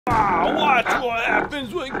Watch what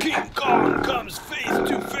happens when King Kong comes face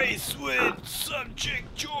to face with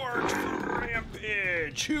Subject George from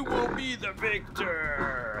Rampage. Who will be the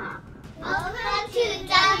victor? Welcome to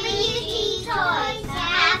WDToys.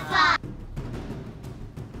 Have fun.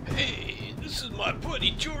 Hey, this is my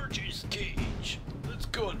buddy George's cage. Let's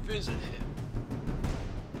go and visit him.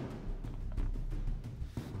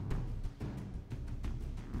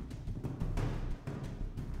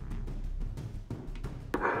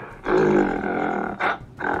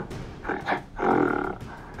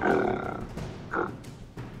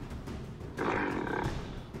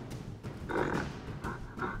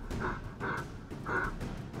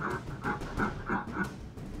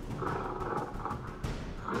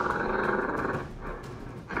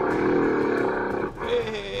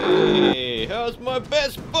 Hey, how's my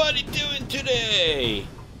best buddy doing today?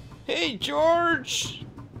 Hey, George.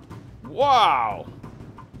 Wow,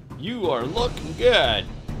 you are looking good.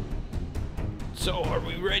 So, are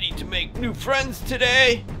we ready to make new friends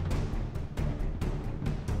today?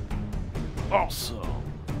 Awesome.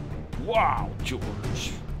 Wow,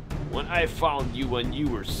 George. When I found you when you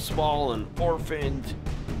were small and orphaned,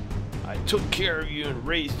 I took care of you and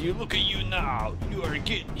raised you. Look at you now. You are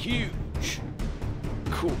getting huge.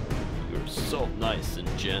 Cool. You're so nice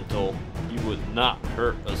and gentle. You would not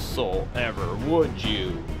hurt a soul ever, would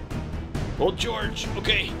you? Well, George,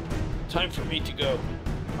 okay. Time for me to go.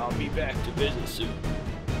 I'll be back to business soon.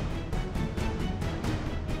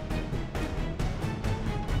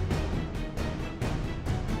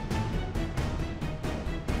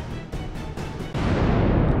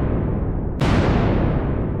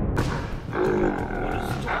 What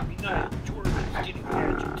a stormy night. George is getting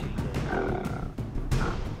agitated.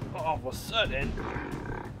 All of a sudden,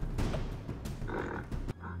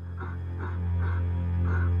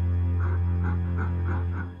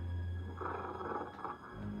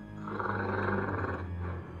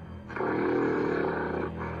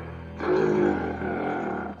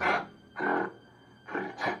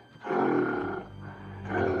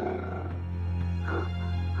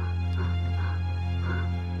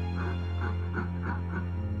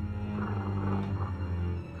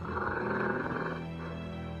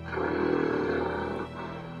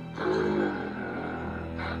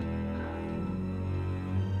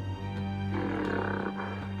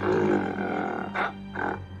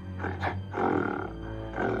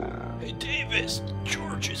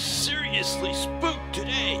 George is seriously spooked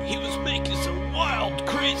today. He was making some wild,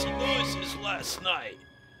 crazy noises last night.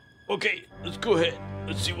 Okay, let's go ahead.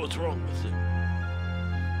 Let's see what's wrong with him.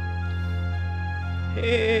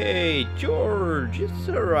 Hey, George, it's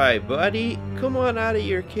alright, buddy. Come on out of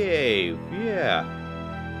your cave. Yeah,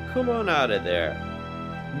 come on out of there.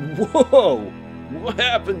 Whoa! What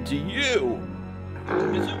happened to you?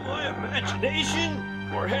 Is it my imagination?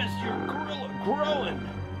 Or has your gorilla grown?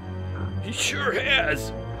 He sure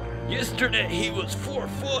has. Yesterday he was 4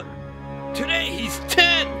 foot. Today he's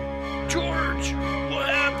 10. George, what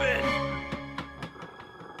happened?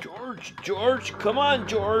 George, come on,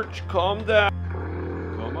 George, calm down.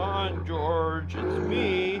 Come on, George, it's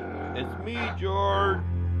me, George.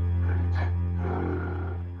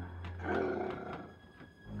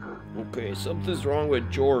 Okay, something's wrong with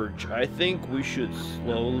George. I think we should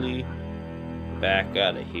slowly back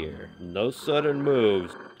out of here. No sudden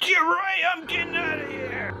moves. You're right, I'm getting out of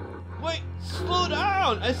here. Wait, slow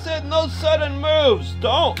down. I said no sudden moves.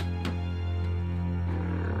 Don't.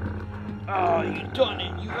 Oh, you done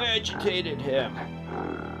it. You agitated him.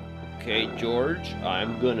 Okay, George,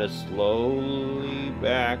 I'm gonna slowly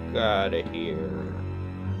back out of here.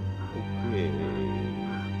 Okay.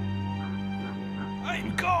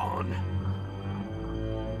 I'm gone.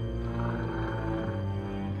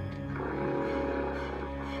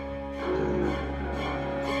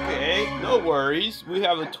 No worries, we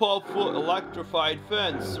have a 12-foot electrified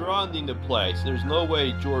fence surrounding the place. There's no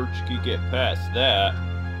way George could get past that.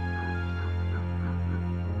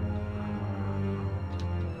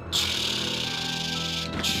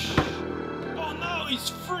 Oh no, he's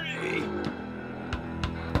free!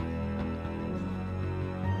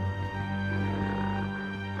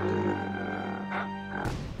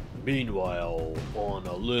 Meanwhile, on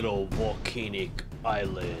a little volcanic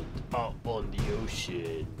island out on the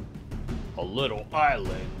ocean, a little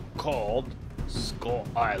island called Skull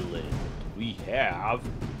Island, we have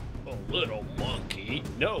a little monkey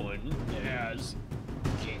known as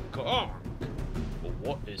King Kong. But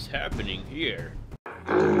what is happening here?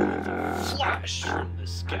 Flash from the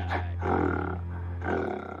sky.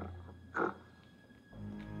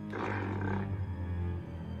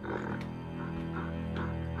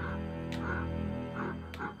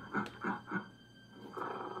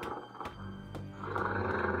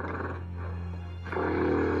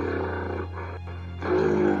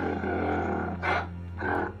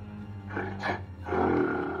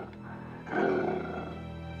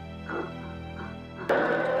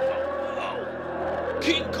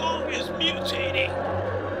 King Kong is mutating!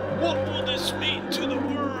 What will this mean to the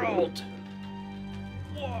world?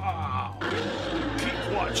 Wow!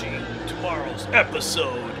 Keep watching tomorrow's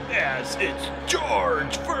episode as it's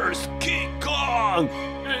George vs. King Kong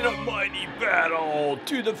in a mighty battle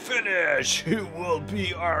to the finish. Who will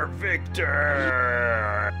be our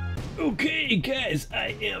victor? Okay guys,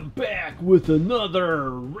 I am back with another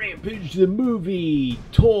Rampage the Movie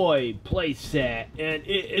toy playset, and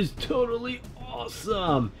it is totally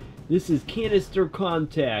awesome. This is Canister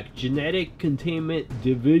Contact Genetic Containment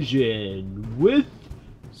Division with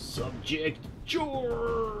Subject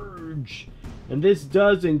George. And this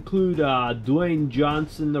does include Dwayne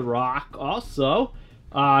Johnson The Rock also.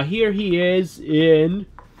 Here he is in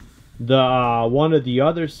the one of the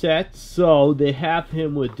other sets, so they have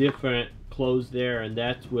him with different clothes there, and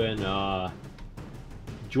that's when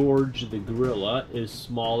George the gorilla is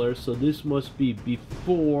smaller, so this must be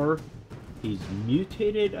before he's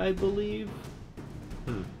mutated, I believe.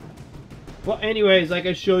 Well, anyways, like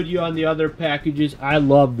I showed you on the other packages, I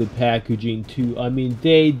love the packaging too. I mean,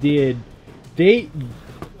 Lanard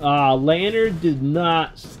did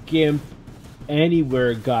not skimp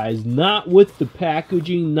anywhere, guys. Not with the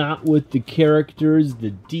packaging, not with the characters, the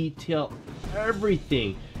detail,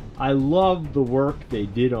 everything. I love the work they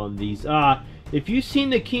did on these. If you've seen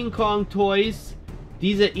the King Kong toys,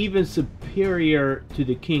 these are even superior to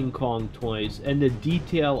the King Kong toys, and the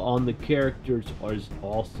detail on the characters is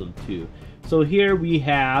awesome too. So here we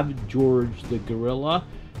have George the gorilla.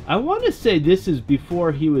 I want to say this is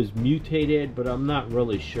before he was mutated, but I'm not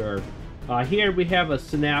really sure. Here we have a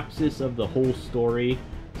synopsis of the whole story.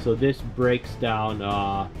 So this breaks down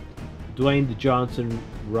Dwayne the Johnson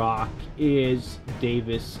Rock is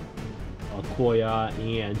Davis Okoye,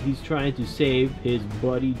 and he's trying to save his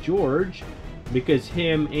buddy George because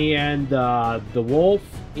him and the wolf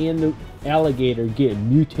and the alligator get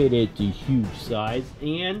mutated to huge size,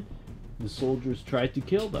 and the soldiers tried to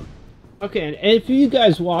kill them. Okay, and if you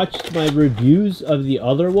guys watched my reviews of the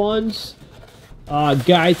other ones,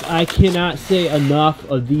 guys, I cannot say enough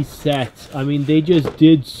of these sets. I mean, they just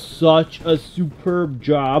did such a superb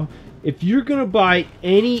job. If you're gonna buy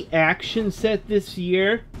any action set this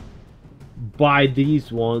year, buy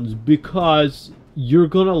these ones because you're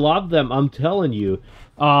gonna love them, I'm telling you.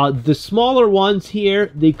 The smaller ones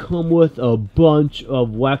here, they come with a bunch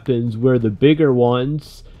of weapons, where the bigger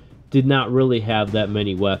ones did not really have that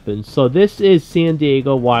many weapons. So this is San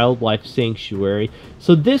Diego Wildlife Sanctuary.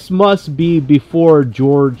 So this must be before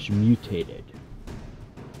George mutated.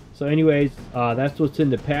 So anyways, that's what's in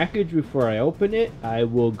the package. Before I open it, I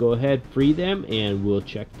will go ahead, free them, and we'll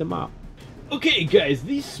check them out. Okay guys,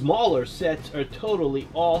 these smaller sets are totally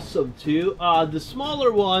awesome too. The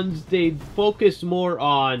smaller ones, they focus more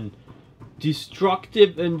on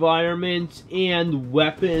destructive environments and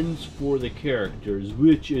weapons for the characters,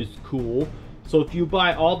 which is cool. So if you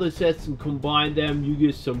buy all the sets and combine them, you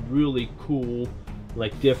get some really cool,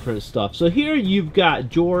 like, different stuff. So here you've got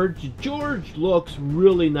George. George looks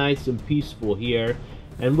really nice and peaceful here,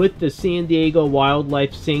 and with the San Diego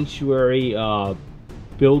Wildlife Sanctuary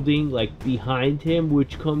building like behind him,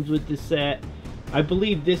 which comes with the set. I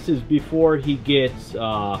believe this is before he gets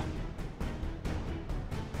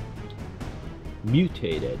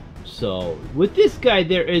mutated. So with this guy,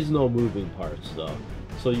 there is no moving parts though,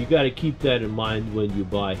 so you got to keep that in mind when you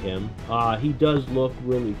buy him. He does look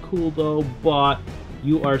really cool though, but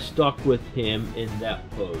you are stuck with him in that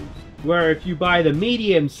pose. Where if you buy the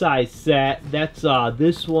medium size set, that's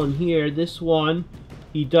this one here. This one,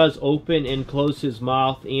 he does open and close his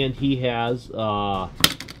mouth, and he has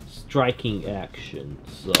striking action,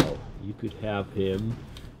 so you could have him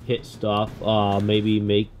hit stuff,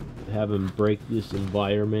 maybe have him break this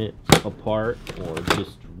environment apart, or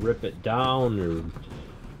just rip it down, or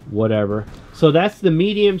whatever. So that's the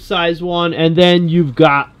medium sized one, and then you've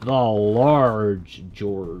got the large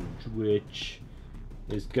George, which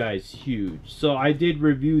this guy's huge. So I did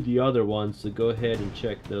review the other ones, so go ahead and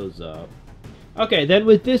check those out. Okay, then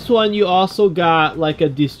with this one, you also got like a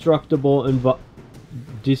destructible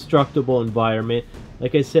environment.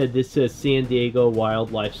 Like I said, this says San Diego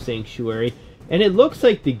Wildlife Sanctuary, and it looks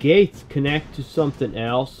like the gates connect to something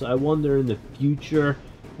else. I wonder in the future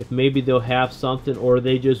if maybe they'll have something, or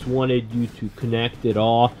they just wanted you to connect it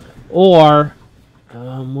all. Or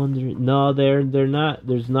I'm wondering, no, they're not.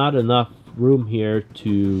 There's not enough room here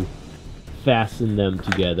to fasten them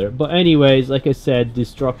together. But anyways, like I said,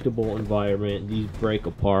 destructible environment. These break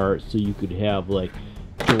apart, so you could have like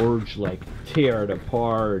George like tear it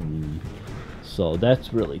apart, and so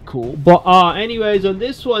that's really cool. But anyways, on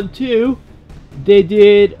this one too, they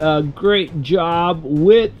did a great job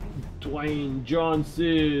with Dwayne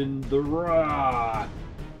Johnson, The Rock.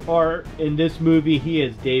 Or in this movie, he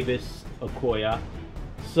is Davis Okoye.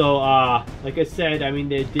 So, like I said, I mean,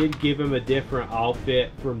 they did give him a different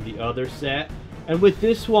outfit from the other set. And with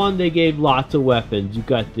this one, they gave lots of weapons. You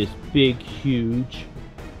got this big, huge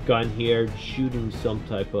gun here, shooting some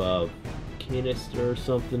type of canister or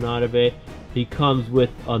something out of it. He comes with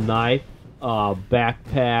a knife,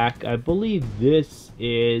 backpack. I believe this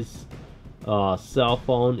is a cell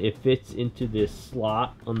phone. It fits into this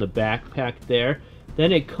slot on the backpack there.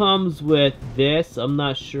 Then it comes with this. I'm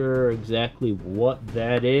not sure exactly what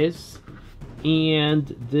that is.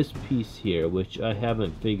 And this piece here, which I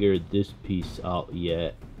haven't figured this piece out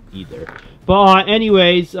yet either. But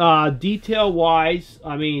anyways, detail wise,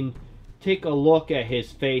 I mean, take a look at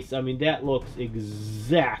his face. I mean, that looks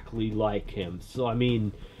exactly like him. So I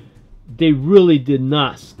mean, they really did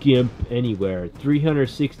not skimp anywhere.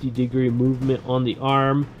 360-degree movement on the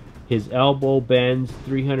arm. His elbow bends.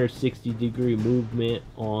 360-degree movement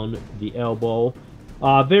on the elbow.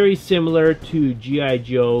 Very similar to G.I.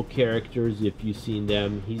 Joe characters, if you've seen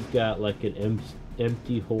them. He's got like an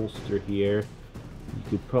empty holster here. You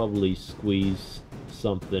could probably squeeze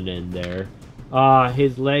something in there.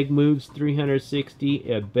 His leg moves 360.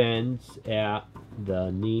 It bends at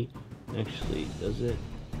the knee. Actually, does it?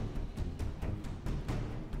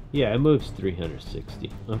 Yeah, it moves 360.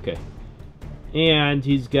 Okay. And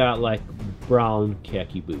he's got like brown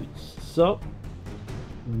khaki boots. So,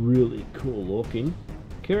 really cool looking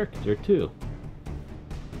character too.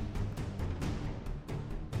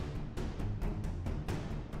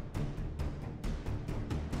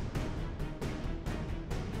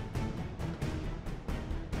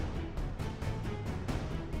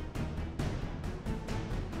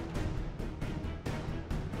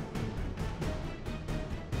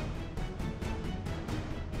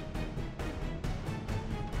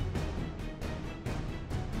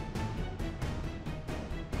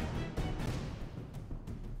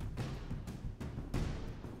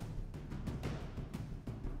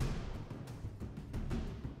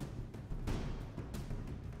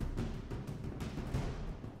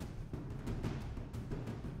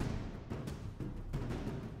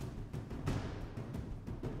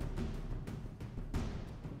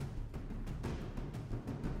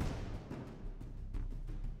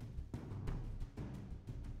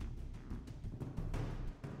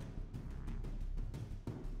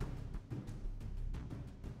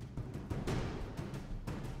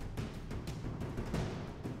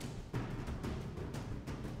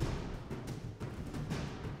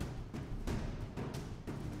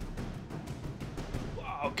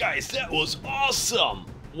 Wow, guys, that was awesome!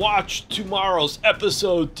 Watch tomorrow's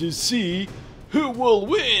episode to see who will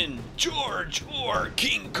win, George or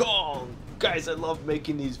King Kong. Guys, I love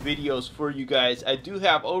making these videos for you guys. I do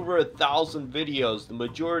have over 1,000 videos. The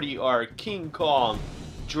majority are King Kong,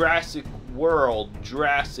 Jurassic World,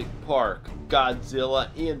 Jurassic Park, Godzilla,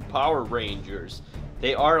 and Power Rangers.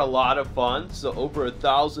 They are a lot of fun, so over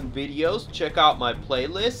 1,000 videos. Check out my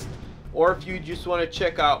playlist. Or if you just want to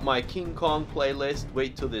check out my King Kong playlist,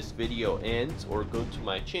 wait till this video ends or go to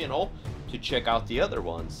my channel to check out the other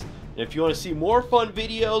ones. And if you want to see more fun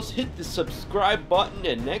videos, hit the subscribe button,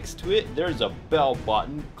 and next to it there's a bell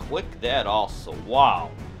button. Click that also.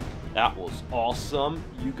 Wow, that was awesome.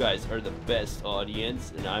 You guys are the best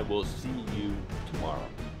audience, and I will see you tomorrow.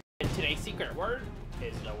 And today's secret word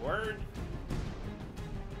is the word.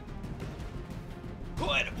 Go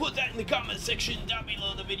ahead and put that in the comment section down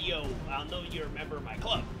below the video. I'll know you're a member of my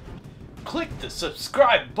club. Click the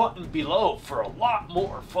subscribe button below for a lot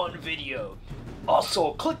more fun videos.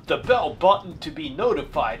 Also, click the bell button to be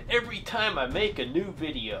notified every time I make a new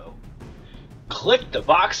video. Click the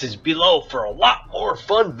boxes below for a lot more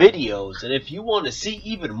fun videos. And if you want to see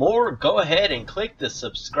even more, go ahead and click the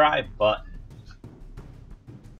subscribe button.